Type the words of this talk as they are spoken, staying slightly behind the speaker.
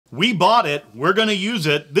We bought it. We're going to use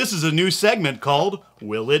it. This is a new segment called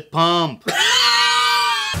Will It Pump?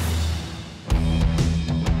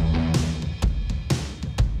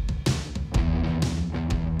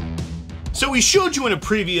 So we showed you in a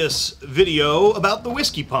previous video about the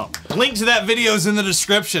whiskey pump. Link to that video is in the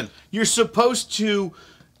description. You're supposed to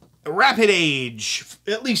rapid age,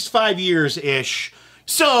 at least 5 years-ish.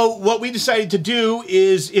 So what we decided to do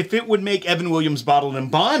is, if it would make Evan Williams Bottled in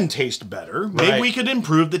Bond taste better, maybe we could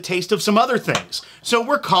improve the taste of some other things. So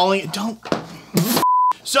we're calling it,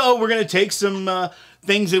 So we're gonna take some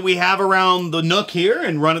things that we have around the nook here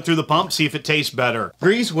and run it through the pump, see if it tastes better.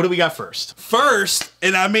 Grease, what do we got first? First,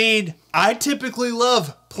 and I mean, I typically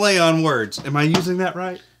love play on words. Am I using that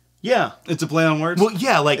right? Yeah. It's a play on words? Well,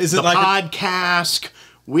 yeah, like is the it like Podcask,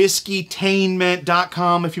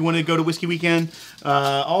 whiskeytainment.com if you want to go to Whiskey Weekend.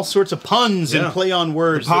 All sorts of puns and play on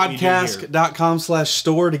words.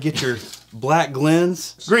 Podcask.com/store to get your Black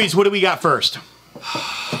Glens. Grease, what do we got first?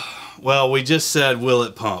 Well, we just said, will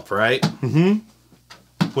it pump, right? Mm-hmm.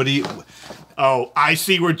 What do you... Oh, I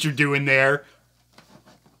see what you're doing there.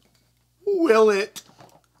 Will it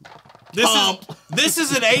pump? This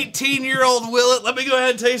is an 18-year-old will it. Let me go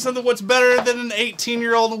ahead and tell you something. What's better than an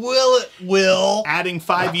 18-year-old will it? Will. Adding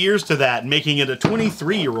 5 years to that, making it a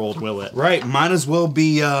 23-year-old will it. Right. Might as well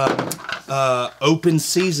be open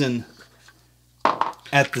season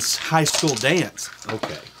at this high school dance.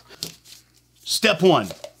 Okay. Step 1,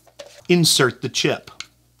 insert the chip.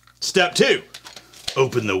 Step 2,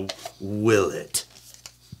 open the willet.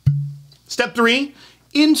 Step 3,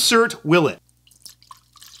 insert willet.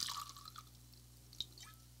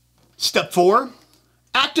 Step 4,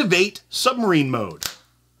 activate submarine mode.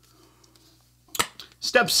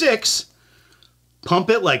 Step 6, pump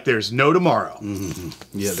it like there's no tomorrow.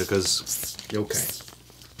 Mm-hmm. Yeah, because, okay,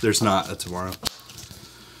 there's not a tomorrow.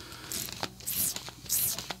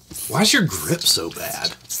 Why's your grip so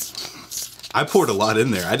bad? I poured a lot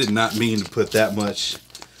in there. I did not mean to put that much.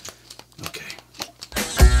 Okay.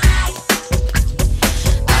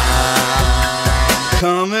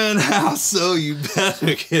 Coming out, so you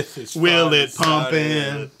better get this. Will it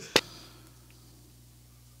pumping?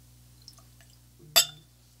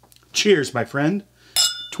 Cheers, my friend.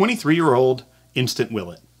 23-year-old instant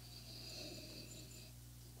willet.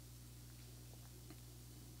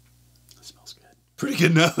 That smells good. Pretty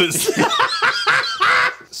good nose.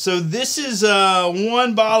 So this is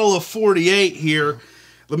one bottle of 48 here.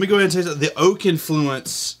 Let me go ahead and taste it. The oak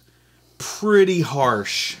influence, pretty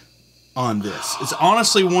harsh on this. It's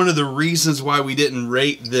honestly one of the reasons why we didn't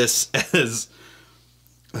rate this as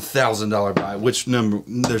a $1,000 buy. Which number?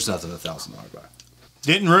 There's nothing $1,000 buy.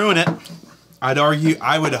 Didn't ruin it. I'd argue,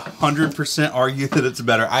 I would 100% argue that it's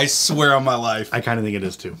better. I swear on my life. I kind of think it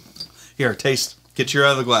is too. Here, taste. Get your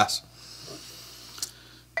other glass.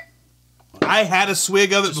 I had a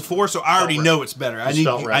swig of it before, so I already know it's better. I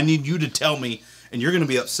need you to tell me, and you're going to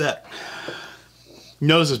be upset.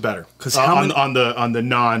 Nose is better because on the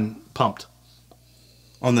non-pumped.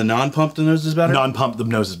 On the non-pumped, the nose is better. Non-pumped, the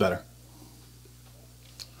nose is better.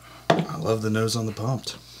 I love the nose on the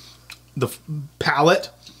pumped. The palate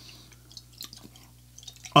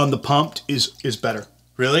on the pumped is better.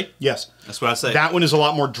 Really? Yes. That's what I say. That one is a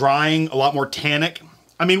lot more drying, a lot more tannic.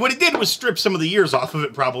 I mean, what it did was strip some of the years off of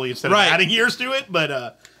it, probably, instead of adding years to it,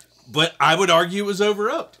 but I would argue it was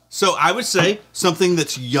over-oaked. So I would say something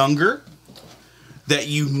that's younger, that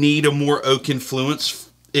you need a more oak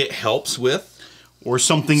influence, it helps with. Or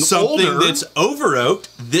something older that's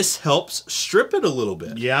over-oaked, this helps strip it a little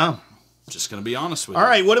bit. Yeah. Just going to be honest with you. All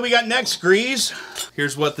right, what do we got next, Grease?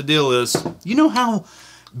 Here's what the deal is. You know how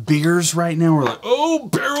beers right now are like, oh,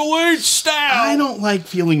 barrel-aged stout. I don't like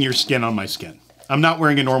feeling your skin on my skin. I'm not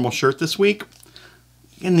wearing a normal shirt this week.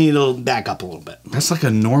 You need to back up a little bit. That's like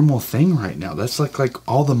a normal thing right now. That's like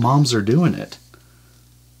all the moms are doing it.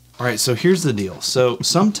 All right, so here's the deal. So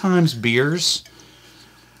sometimes beers,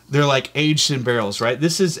 they're like aged in barrels, right?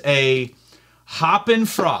 This is a Hoppin'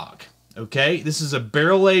 Frog, okay? This is a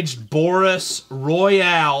barrel-aged Boris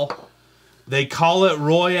Royale. They call it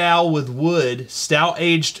Royale with wood,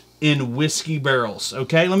 stout-aged in whiskey barrels,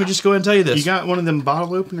 okay? Let me just go ahead and tell you this. You got one of them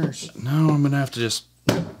bottle openers? No, I'm going to have to just...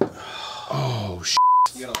 Oh, shit.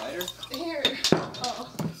 You got a lighter? Here.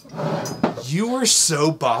 Oh. You are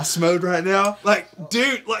so boss mode right now. Like,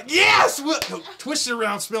 dude, like, yes! Twist it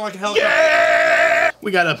around, spin like a helicopter. Yeah!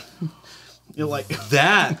 We got a... You're like...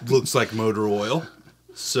 That looks like motor oil.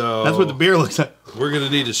 So... That's what the beer looks like. We're going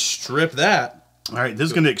to need to strip that. All right, this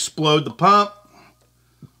is going to explode the pump.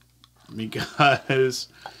 Because...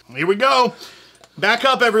 Here we go. Back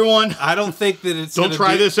up, everyone. I don't think that it's Don't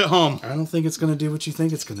try this at home. I don't think it's going to do what you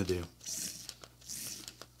think it's going to do.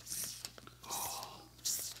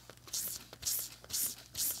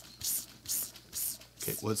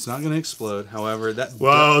 Okay, well, it's not going to explode. However, that...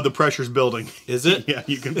 Whoa, the pressure's building. Is it? Yeah,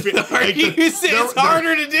 you can feel Are you saying it's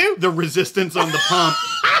harder to do? The resistance on the pump.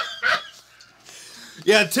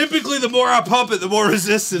 Yeah, typically the more I pump it, the more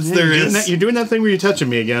resistance there is. You're doing that thing where you're touching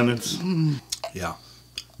me again. It's Yeah.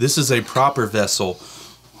 This is a proper vessel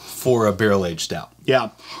for a barrel-aged stout. yeah.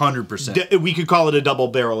 100%. We could call it a double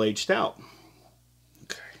barrel aged stout.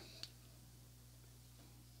 Okay.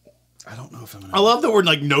 I don't know if I'm I gonna... love that we're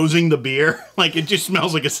like nosing the beer. Like it just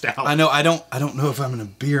smells like a stout. I know. I don't know if I'm in a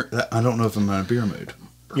beer... I don't know if I'm in a beer mood.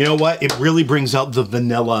 You know what? It really brings out the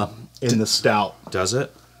vanilla in the stout. Does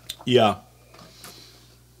it? Yeah.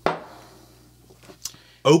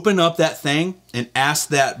 Open up that thing and ask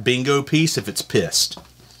that bingo piece if it's pissed.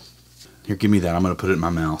 Here, give me that. I'm going to put it in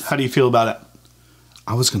my mouth. How do you feel about it?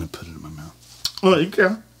 I was going to put it in my mouth. Oh, you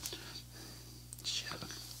can.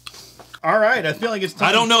 All right. I feel like it's time.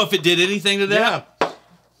 I don't know if it did anything to that. Yeah.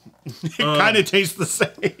 It kind of tastes the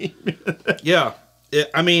same. Yeah.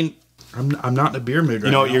 I mean, I'm not in a beer mood right now.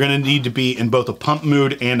 You know what? You're going to need to be in both a pump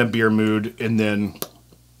mood and a beer mood, and then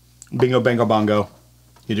bingo, bango, bongo.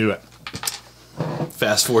 You do it.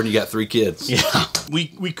 Fast forward, you got 3 kids. Yeah.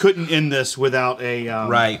 We couldn't end this without a...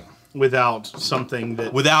 Right. Without something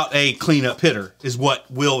that... Without a cleanup hitter, is what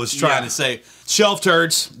Will was trying to say. Shelf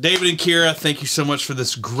Turds, David and Kira, thank you so much for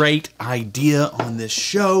this great idea on this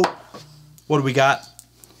show. What do we got?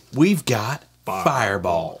 We've got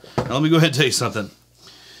Fireball. Now, let me go ahead and tell you something.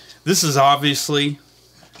 This is obviously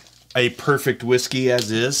a perfect whiskey as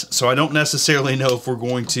is, so I don't necessarily know if we're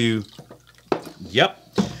going to... Yep.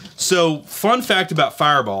 So, fun fact about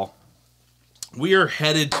Fireball. We are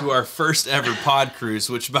headed to our first ever pod cruise,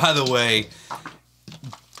 which, by the way,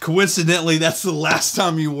 coincidentally, that's the last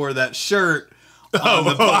time you wore that shirt on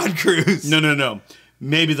the pod cruise. No.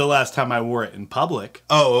 Maybe the last time I wore it in public.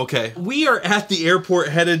 Oh, okay. We are at the airport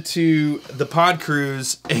headed to the pod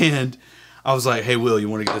cruise, and I was like, hey, Will, you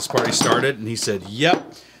want to get this party started? And he said,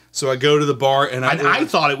 yep. So I go to the bar, and I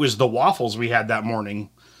thought it was the waffles we had that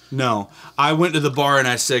morning. No. I went to the bar, and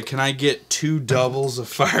I said, can I get 2 doubles of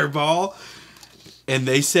Fireball? And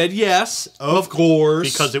they said yes, of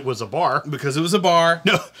course. Because it was a bar. Because it was a bar.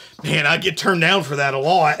 No, man, I get turned down for that a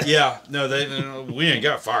lot. Yeah, no, we ain't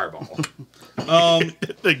got Fireball.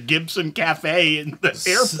 The Gibson Cafe in the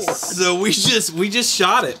airport. So we just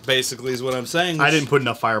shot it. Basically, is what I'm saying. I didn't put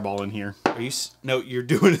enough Fireball in here. No, you're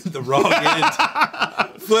doing it the wrong end.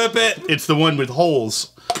 Flip it. It's the one with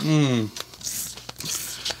holes.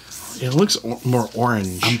 It looks more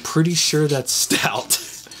orange. I'm pretty sure that's stout.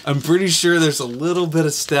 I'm pretty sure there's a little bit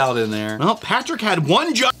of stout in there. Well, Patrick had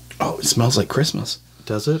 1 jug. Oh, it smells like Christmas.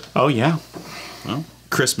 Does it? Oh, yeah. Well,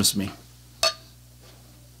 Christmas me.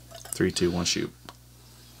 3, 2, 1, shoot.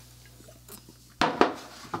 I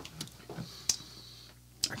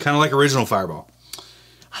kind of like original Fireball.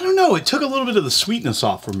 I don't know. It took a little bit of the sweetness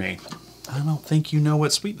off for me. I don't think you know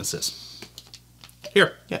what sweetness is.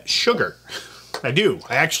 Here. Yeah, sugar. I do.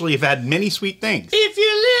 I actually have had many sweet things. If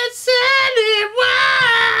you listen it well.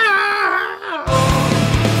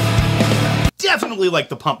 Definitely like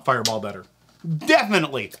the Pump Fireball better.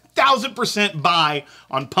 Definitely. 1000% buy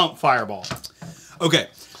on Pump Fireball. Okay,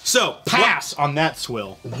 so Pass on that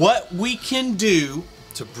swill. what we can do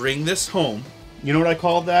to bring this home You know what I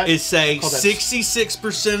call that? is say Call that-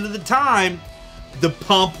 66% of the time, the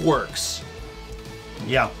pump works.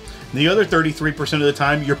 Yeah. The other 33% of the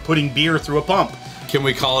time, you're putting beer through a pump. Can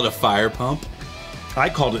we call it a fire pump? I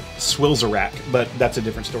called it Swilzerack, but that's a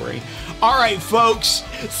different story. All right, folks,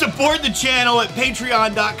 support the channel at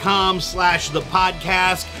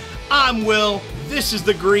patreon.com/thepodcast. I'm Will. This is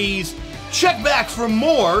The Grease. Check back for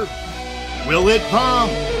more Will It Pump?